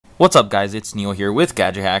What's up guys, it's Neil here with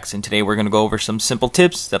Gadget Hacks, and today we're going to go over some simple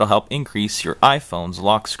tips that'll help increase your iPhone's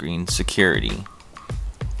lock screen security.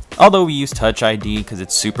 Although we use Touch ID because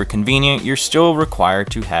it's super convenient, you're still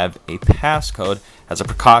required to have a passcode as a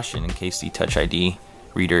precaution in case the Touch ID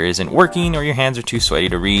reader isn't working or your hands are too sweaty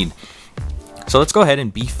to read. So let's go ahead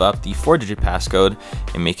and beef up the 4-digit passcode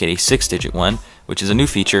and make it a 6-digit one, which is a new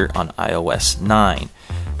feature on iOS 9.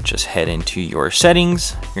 Just head into your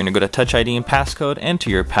settings, you're going to go to Touch ID and passcode, enter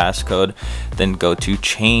your passcode, then go to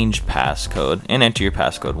change passcode and enter your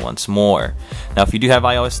passcode once more. Now if you do have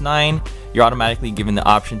iOS 9, you're automatically given the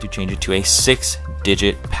option to change it to a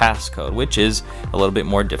 6-digit passcode, which is a little bit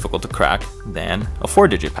more difficult to crack than a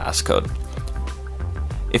 4-digit passcode.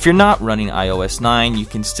 If you're not running iOS 9, you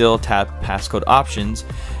can still tap passcode options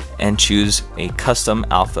and choose a custom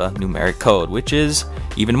alphanumeric code, which is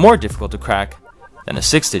even more difficult to crack than a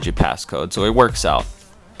 6-digit passcode, so it works out.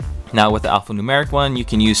 Now with the alphanumeric one, you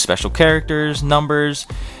can use special characters, numbers,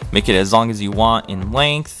 make it as long as you want in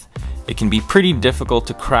length. It can be pretty difficult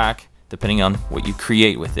to crack depending on what you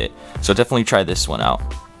create with it, so definitely try this one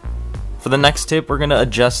out. For the next tip, we're going to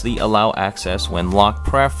adjust the allow access when locked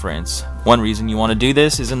preference. One reason you want to do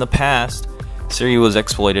this is in the past, Siri was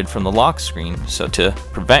exploited from the lock screen, so to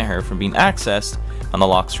prevent her from being accessed on the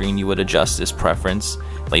lock screen, you would adjust this preference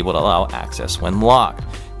labeled allow access when locked.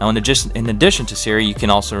 Now in addition to Siri, you can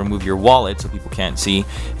also remove your wallet so people can't see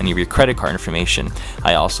any of your credit card information.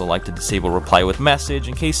 I also like to disable reply with message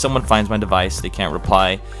in case someone finds my device, they can't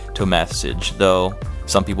reply to a message, though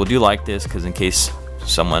some people do like this because in case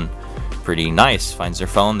someone pretty nice finds their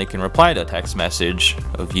phone, they can reply to a text message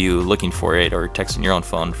of you looking for it or texting your own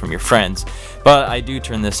phone from your friends. But I do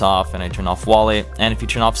turn this off, and I turn off wallet, and if you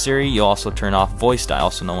turn off Siri, you'll also turn off voice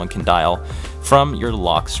dial so no one can dial from your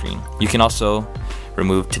lock screen. You can also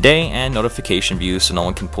remove today and notification view so no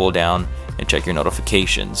one can pull down and check your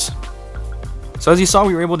notifications. So as you saw,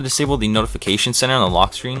 we were able to disable the notification center on the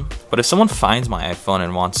lock screen, but if someone finds my iPhone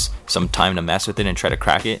and wants some time to mess with it and try to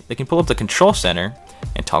crack it, they can pull up the control center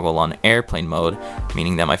and toggle on airplane mode,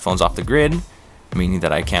 meaning that my phone's off the grid, meaning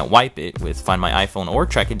that I can't wipe it with Find My iPhone or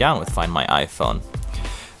track it down with Find My iPhone.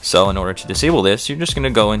 So in order to disable this, you're just going to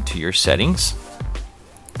go into your settings,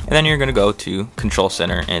 and then you're going to go to control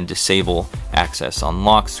center and disable access on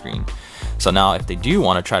lock screen. So now if they do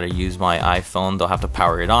want to try to use my iPhone, they'll have to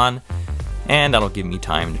power it on, and that'll give me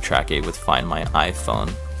time to track it with Find My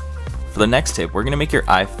iPhone. For the next tip, we're going to make your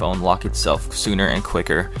iPhone lock itself sooner and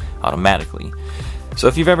quicker automatically. So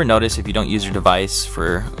if you've ever noticed, if you don't use your device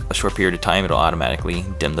for a short period of time, it'll automatically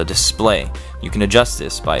dim the display. You can adjust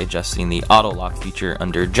this by adjusting the auto lock feature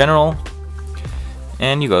under general,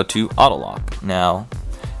 and you go to auto lock. Now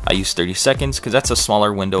I use 30 seconds because that's a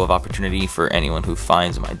smaller window of opportunity for anyone who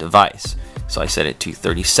finds my device, so I set it to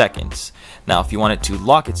 30 seconds. Now if you want it to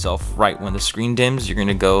lock itself right when the screen dims, you're going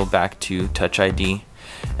to go back to Touch ID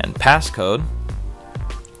and passcode.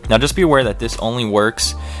 Now just be aware that this only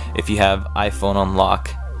works if you have iPhone unlock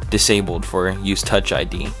disabled for use Touch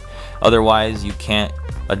ID. Otherwise you can't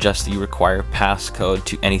adjust the required passcode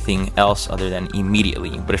to anything else other than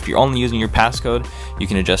immediately. But if you're only using your passcode, you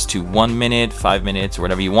can adjust to 1 minute, 5 minutes, or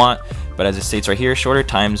whatever you want. But as it states right here, shorter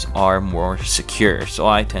times are more secure, so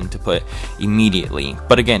I tend to put immediately.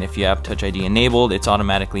 But again, if you have Touch ID enabled, it's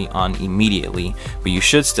automatically on immediately, but you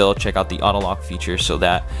should still check out the auto lock feature so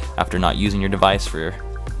that after not using your device for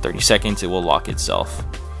 30 seconds, it will lock itself.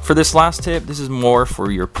 For this last tip, this is more for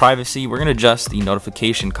your privacy. We're going to adjust the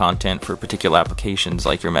notification content for particular applications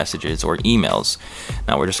like your messages or emails.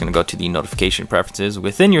 Now we're just going to go to the notification preferences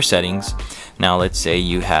within your settings. Now let's say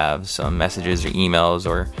you have some messages or emails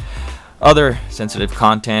or other sensitive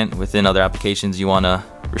content within other applications you want to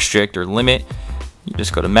restrict or limit. You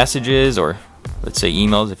just go to messages, or let's say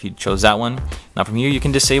emails if you chose that one. Now from here you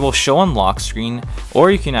can disable show on lock screen,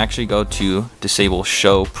 or you can actually go to disable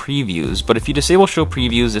show previews. But if you disable show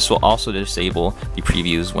previews, this will also disable the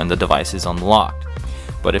previews when the device is unlocked.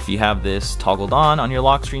 But if you have this toggled on your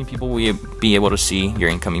lock screen, people will be able to see your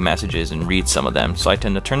incoming messages and read some of them. So I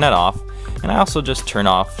tend to turn that off, and I also just turn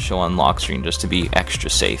off show on lock screen just to be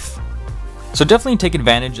extra safe. So definitely take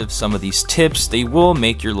advantage of some of these tips. They will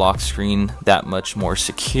make your lock screen that much more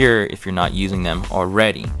secure if you're not using them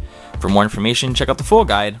already. For more information, check out the full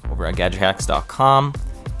guide over at gadgethacks.com.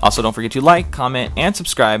 Also, don't forget to like, comment, and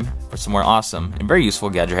subscribe for some more awesome and very useful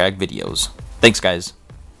Gadget Hack videos. Thanks, guys.